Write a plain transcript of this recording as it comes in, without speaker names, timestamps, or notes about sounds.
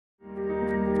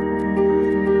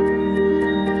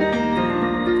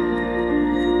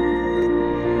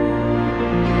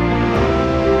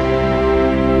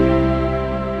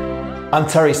I'm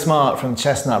Terry Smart from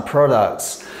Chestnut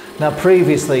Products. Now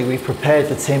previously we've prepared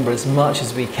the timber as much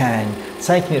as we can,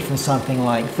 taking it from something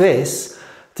like this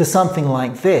to something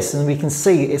like this, and we can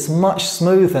see it's much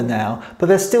smoother now, but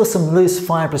there's still some loose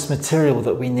fibrous material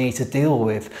that we need to deal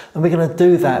with, and we're going to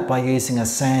do that by using a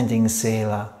sanding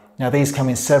sealer. Now these come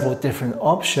in several different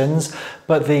options,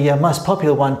 but the most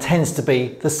popular one tends to be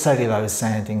the cellulose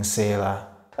sanding sealer.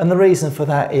 And the reason for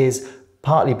that is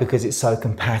partly because it's so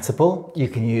compatible. You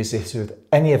can use this with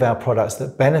any of our products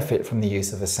that benefit from the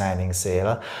use of a sanding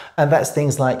sealer, and that's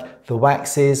things like the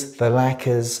waxes, the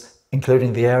lacquers,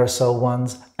 including the aerosol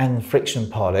ones, and friction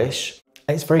polish.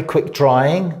 It's very quick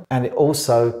drying, and it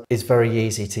also is very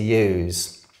easy to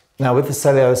use. Now with the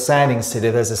cellulose sanding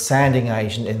sealer, there's a sanding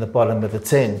agent in the bottom of the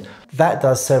tin. That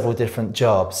does several different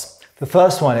jobs. The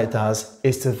first one it does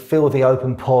is to fill the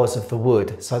open pores of the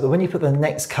wood so that when you put the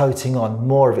next coating on,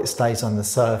 more of it stays on the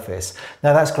surface.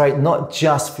 Now that's great not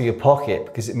just for your pocket,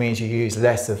 because it means you use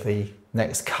less of the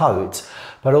next coat,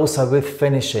 but also with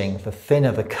finishing, the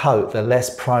thinner the coat, the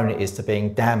less prone it is to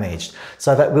being damaged.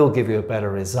 So that will give you a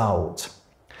better result.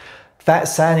 That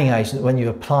sanding agent, when you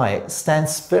apply it,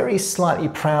 stands very slightly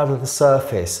proud of the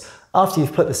surface. After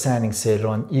you've put the sanding sealer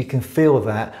on, you can feel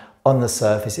that on the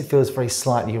surface. It feels very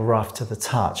slightly rough to the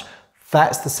touch.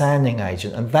 That's the sanding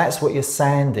agent, and that's what you're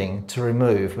sanding to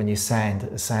remove when you sand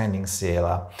a sanding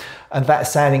sealer. And that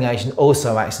sanding agent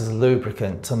also acts as a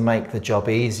lubricant to make the job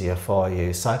easier for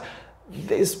you. So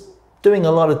it's doing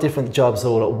a lot of different jobs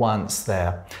all at once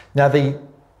there. Now the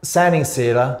sanding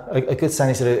sealer, a good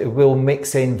sanding sealer, it will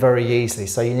mix in very easily.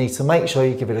 So you need to make sure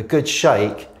you give it a good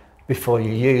shake before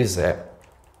you use it.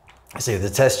 See the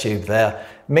test tube there,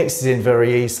 mixes in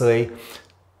very easily.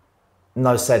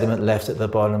 No sediment left at the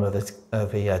bottom of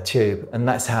the tube, and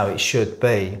that's how it should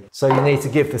be. So you need to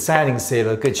give the sanding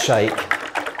sealer a good shake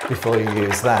before you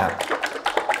use that.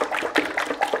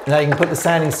 Now you can put the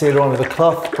sanding sealer on with a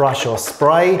cloth, brush or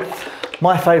spray.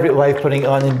 My favourite way of putting it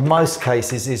on in most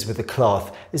cases is with a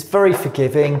cloth. It's very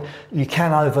forgiving, you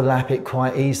can overlap it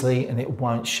quite easily and it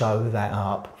won't show that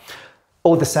up.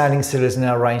 All the sanding sealers in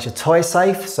our range are toy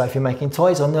safe, so if you're making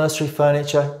toys or nursery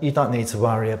furniture, you don't need to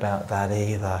worry about that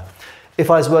either.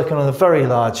 If I was working on a very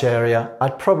large area,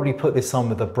 I'd probably put this on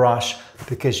with a brush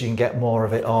because you can get more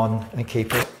of it on and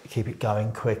keep it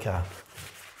going quicker.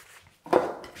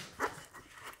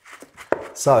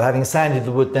 So having sanded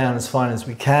the wood down as fine as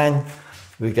we can,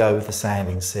 we go with the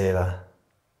sanding sealer.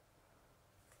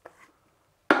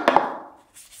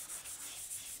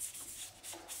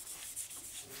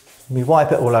 We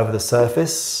wipe it all over the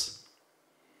surface.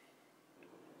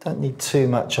 Don't need too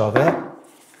much of it.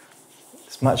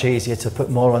 It's much easier to put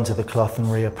more onto the cloth and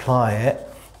reapply it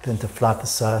than to flood the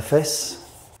surface.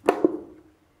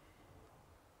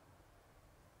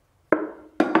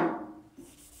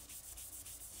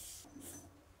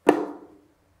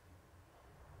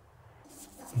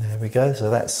 There we go, so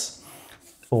that's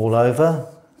all over.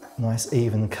 Nice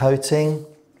even coating.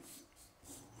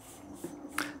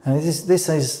 And this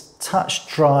is touch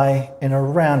dry in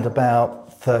around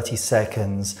about 30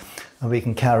 seconds, and we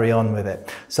can carry on with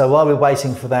it. So while we're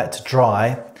waiting for that to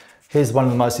dry, here's one of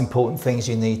the most important things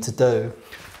you need to do.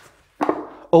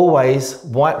 Always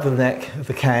wipe the neck of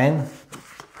the can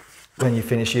when you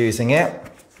finish using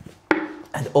it,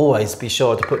 and always be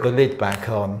sure to put the lid back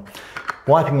on.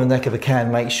 Wiping the neck of the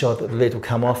can makes sure that the lid will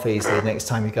come off easily next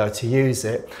time you go to use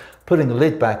it. Putting the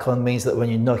lid back on means that when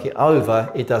you knock it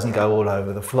over, it doesn't go all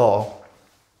over the floor.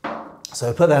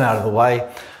 So put that out of the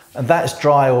way, and that's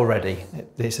dry already.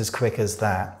 It's as quick as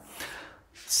that.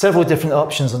 Several different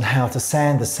options on how to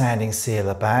sand the sanding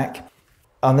sealer back.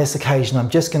 On this occasion, I'm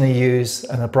just going to use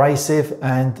an abrasive,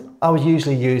 and I would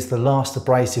usually use the last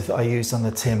abrasive that I used on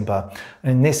the timber.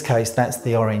 And in this case, that's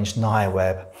the orange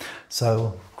Niweb.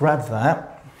 So grab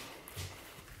that.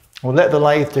 We'll let the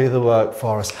lathe do the work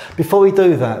for us. Before we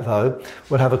do that though,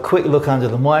 we'll have a quick look under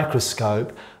the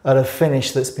microscope at a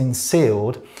finish that's been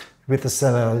sealed with the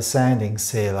cellulose sanding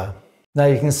sealer. Now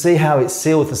you can see how it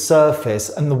sealed the surface,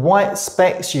 and the white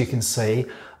specks you can see,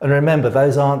 and remember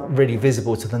those aren't really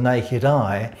visible to the naked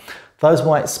eye, those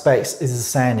white specks is a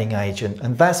sanding agent,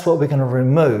 and that's what we're going to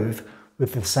remove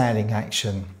with the sanding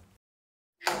action.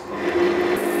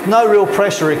 No real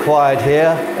pressure required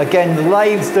here. Again, the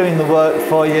lathe's doing the work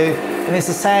for you, and it's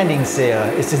a sanding sealer.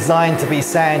 It's designed to be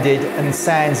sanded and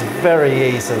sands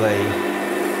very easily.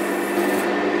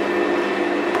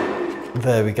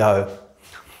 There we go.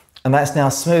 And that's now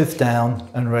smoothed down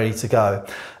and ready to go.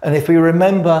 And if we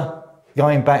remember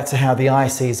Going back to how the eye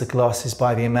sees a gloss is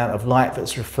by the amount of light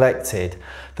that's reflected.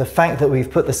 The fact that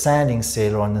we've put the sanding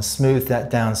sealer on and smoothed that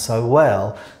down so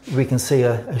well, we can see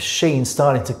a sheen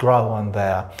starting to grow on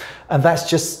there. And that's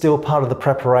just still part of the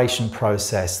preparation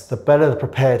process. The better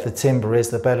prepared the timber is,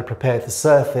 the better prepared the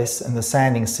surface and the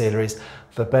sanding sealer is,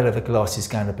 the better the gloss is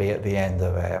going to be at the end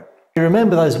of it. You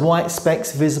remember those white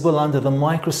specks visible under the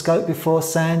microscope before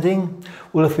sanding?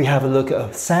 Well, if we have a look at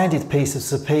a sanded piece of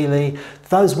sapele,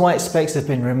 those white specks have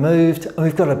been removed and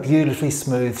we've got a beautifully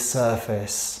smooth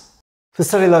surface. The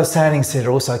cellulose sanding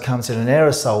sealer also comes in an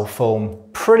aerosol form,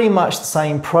 pretty much the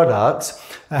same product.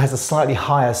 It has a slightly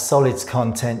higher solids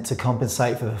content to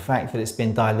compensate for the fact that it's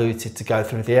been diluted to go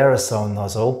through the aerosol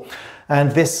nozzle.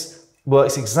 And this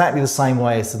works exactly the same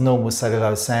way as the normal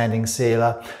cellulose sanding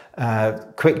sealer.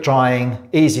 Quick drying,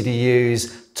 easy to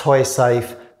use, toy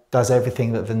safe, does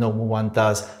everything that the normal one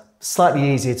does.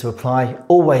 Slightly easier to apply,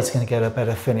 always going to get a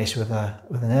better finish with an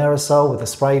aerosol, with a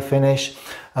spray finish,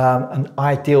 and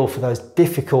ideal for those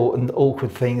difficult and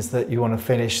awkward things that you want to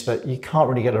finish that you can't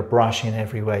really get a brush in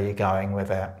everywhere you're going with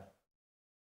it.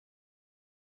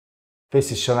 This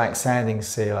is shellac sanding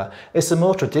sealer. It's a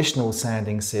more traditional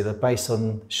sanding sealer based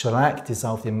on shellac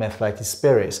dissolved in methylated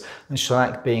spirits, and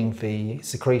shellac being the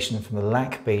secretion from the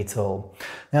lac beetle.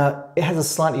 Now, it has a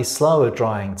slightly slower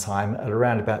drying time at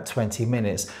around about 20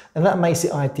 minutes, and that makes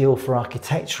it ideal for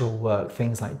architectural work,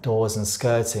 things like doors and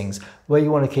skirtings, where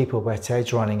you want to keep a wet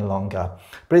edge running longer.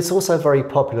 But it's also very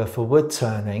popular for wood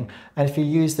turning, and if you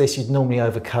use this, you'd normally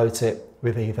overcoat it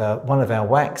with either one of our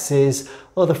waxes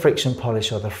or the friction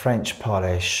polish or the French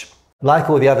polish.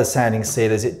 Like all the other sanding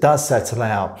sealers, it does settle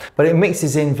out, but it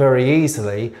mixes in very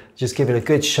easily. Just give it a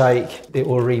good shake, it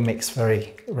will remix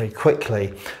very, very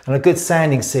quickly. And a good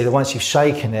sanding sealer, once you've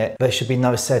shaken it, there should be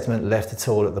no sediment left at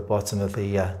all at the bottom of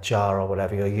the jar or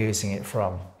whatever you're using it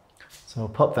from. So I'll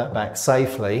pop that back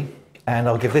safely, and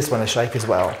I'll give this one a shake as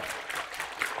well.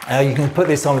 You can put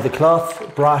this on with a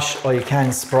cloth, brush, or you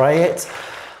can spray it.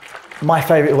 My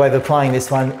favourite way of applying this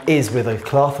one is with a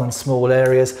cloth on small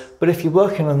areas, but if you're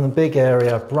working on a big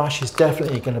area, a brush is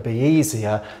definitely going to be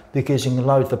easier because you can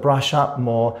load the brush up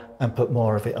more and put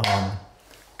more of it on.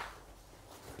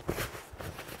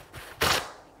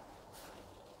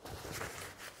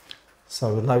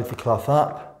 So we'll load the cloth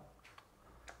up.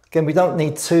 Again, we don't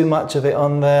need too much of it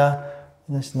on there,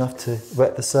 just enough to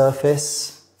wet the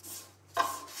surface.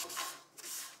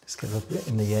 Just get a little bit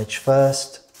in the edge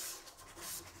first.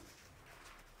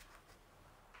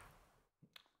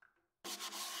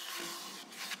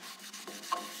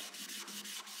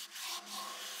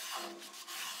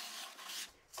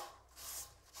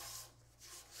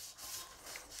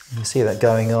 You can see that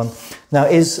going on. Now,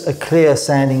 it is a clear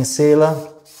sanding sealer.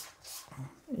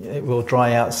 It will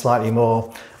dry out slightly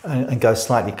more and go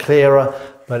slightly clearer,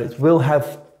 but it will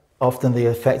have often the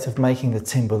effect of making the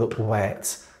timber look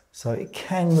wet. So it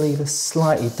can leave a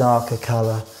slightly darker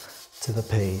colour to the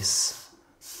piece.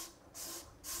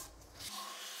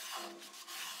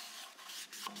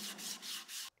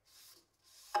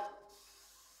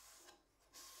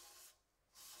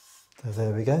 So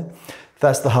there we go.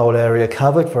 That's the whole area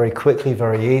covered very quickly,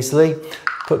 very easily.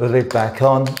 Put the lid back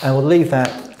on and we'll leave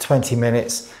that 20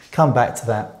 minutes, come back to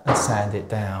that and sand it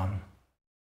down.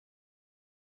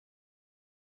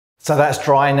 So that's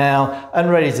dry now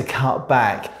and ready to cut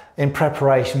back in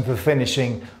preparation for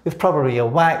finishing with probably a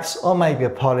wax or maybe a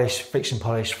polish, friction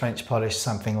polish, French polish,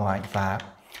 something like that.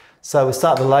 So we'll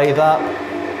start the lathe up.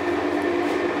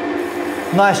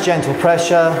 Nice gentle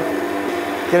pressure,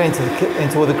 get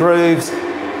into all the grooves,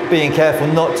 being careful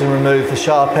not to remove the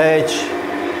sharp edge.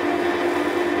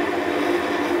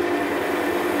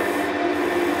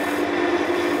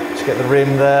 Just get the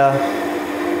rim there.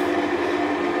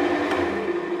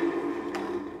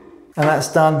 And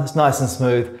that's done, it's nice and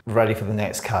smooth, ready for the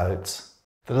next coat.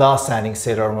 The last sanding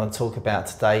sealer I want to talk about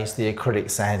today is the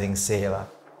acrylic sanding sealer.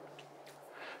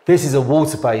 This is a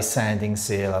water-based sanding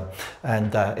sealer,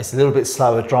 and it's a little bit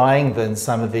slower drying than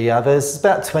some of the others. It's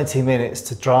about 20 minutes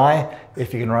to dry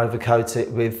if you're going to overcoat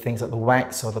it with things like the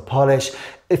wax or the polish.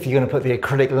 If you're going to put the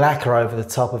acrylic lacquer over the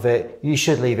top of it, you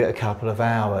should leave it a couple of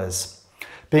hours.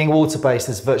 Being water-based,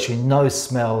 there's virtually no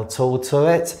smell at all to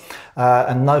it,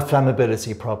 and no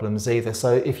flammability problems either.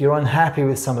 So if you're unhappy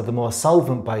with some of the more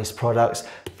solvent-based products,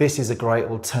 this is a great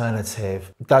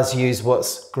alternative. It does use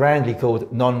what's grandly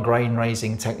called non-grain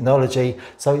raising technology,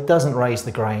 so it doesn't raise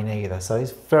the grain either. So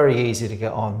it's very easy to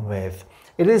get on with.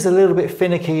 It is a little bit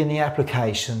finicky in the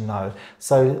application though,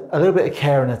 so a little bit of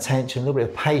care and attention, a little bit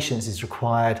of patience is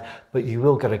required, but you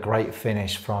will get a great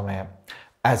finish from it.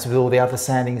 As with all the other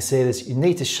sanding sealers, you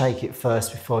need to shake it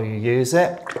first before you use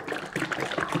it.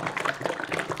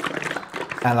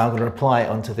 and I'm going to apply it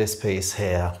onto this piece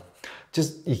here.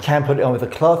 You can put it on with a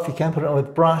cloth, you can put it on with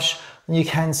a brush, and you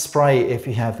can spray it if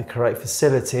you have the correct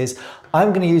facilities. I'm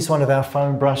going to use one of our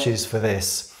foam brushes for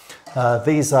this.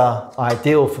 These are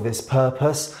ideal for this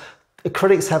purpose.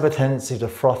 Acrylics have a tendency to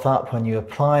froth up when you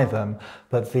apply them,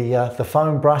 but the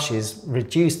foam brushes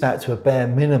reduce that to a bare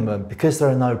minimum because there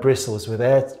are no bristles with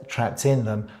air trapped in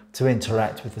them to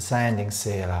interact with the sanding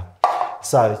sealer.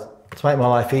 So to make my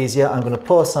life easier, I'm going to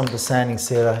pour some of the sanding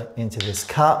sealer into this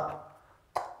cup.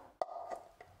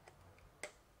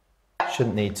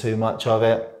 Shouldn't need too much of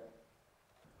it,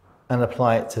 and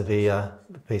apply it to the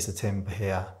piece of timber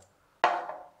here.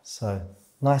 So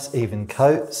nice even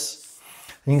coats.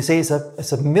 And you can see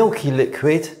it's a milky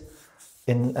liquid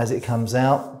as it comes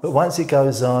out, but once it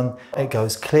goes on, it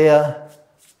goes clear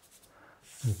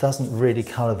and doesn't really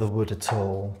colour the wood at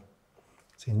all.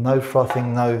 See, no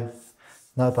frothing, no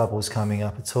bubbles coming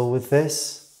up at all with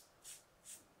this.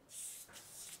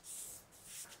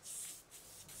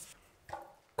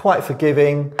 Quite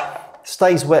forgiving,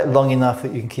 stays wet long enough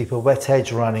that you can keep a wet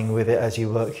edge running with it as you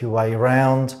work your way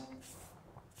around.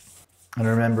 And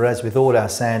remember, as with all our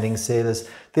sanding sealers,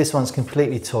 this one's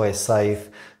completely toy safe.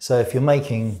 So if you're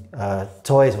making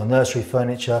toys or nursery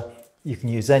furniture, you can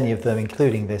use any of them,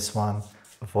 including this one,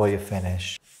 before you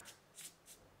finish.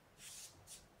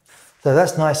 So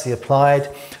that's nicely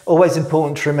applied. Always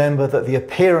important to remember that the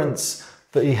appearance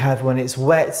that you have when it's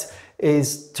wet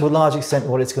is to a large extent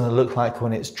what it's going to look like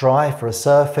when it's dry for a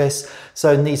surface.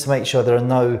 So you need to make sure there are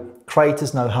no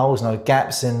craters, no holes, no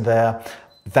gaps in there.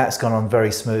 That's gone on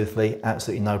very smoothly,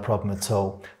 absolutely no problem at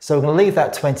all. So we're going to leave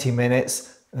that 20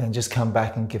 minutes and then just come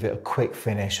back and give it a quick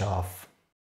finish off.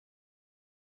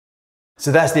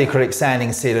 So that's the acrylic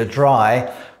sanding sealer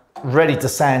dry, ready to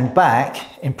sand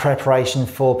back in preparation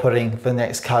for putting the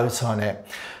next coat on it.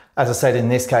 As I said, in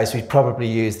this case, we'd probably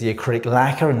use the acrylic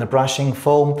lacquer in the brushing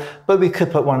form, but we could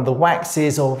put one of the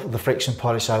waxes or the friction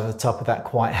polish over the top of that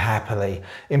quite happily.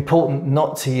 Important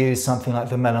not to use something like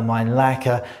the melamine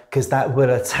lacquer because that will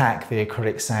attack the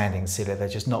acrylic sanding sealer. They're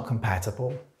just not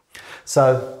compatible.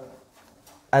 So,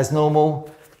 as normal,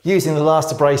 using the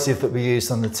last abrasive that we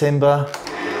used on the timber,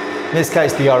 in this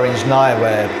case the orange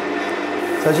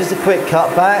Niweb. So just a quick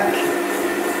cut back.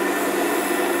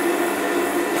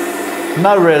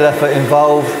 No real effort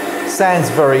involved, sands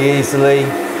very easily.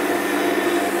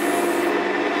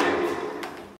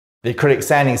 The acrylic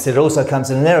sanding sealer also comes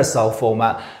in an aerosol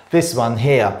format, this one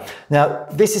here. Now,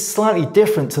 this is slightly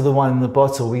different to the one in the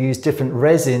bottle. We use different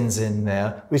resins in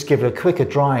there, which give it a quicker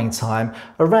drying time,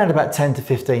 around about 10 to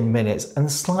 15 minutes, and a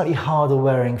slightly harder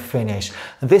wearing finish.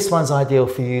 And this one's ideal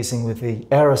for using with the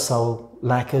aerosol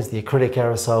lacquers, the acrylic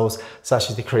aerosols, such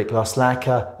as the acrylic gloss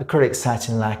lacquer, acrylic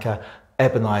satin lacquer,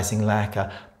 ebonizing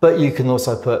lacquer, but you can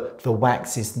also put the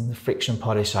waxes and the friction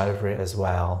polish over it as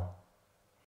well.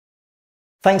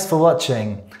 Thanks for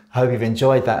watching. I hope you've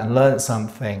enjoyed that and learned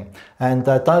something. And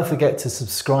don't forget to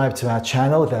subscribe to our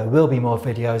channel. There will be more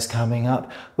videos coming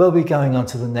up. We'll be going on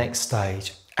to the next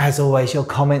stage. As always, your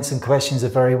comments and questions are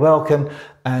very welcome,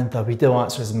 and we do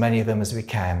answer as many of them as we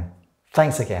can.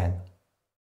 Thanks again.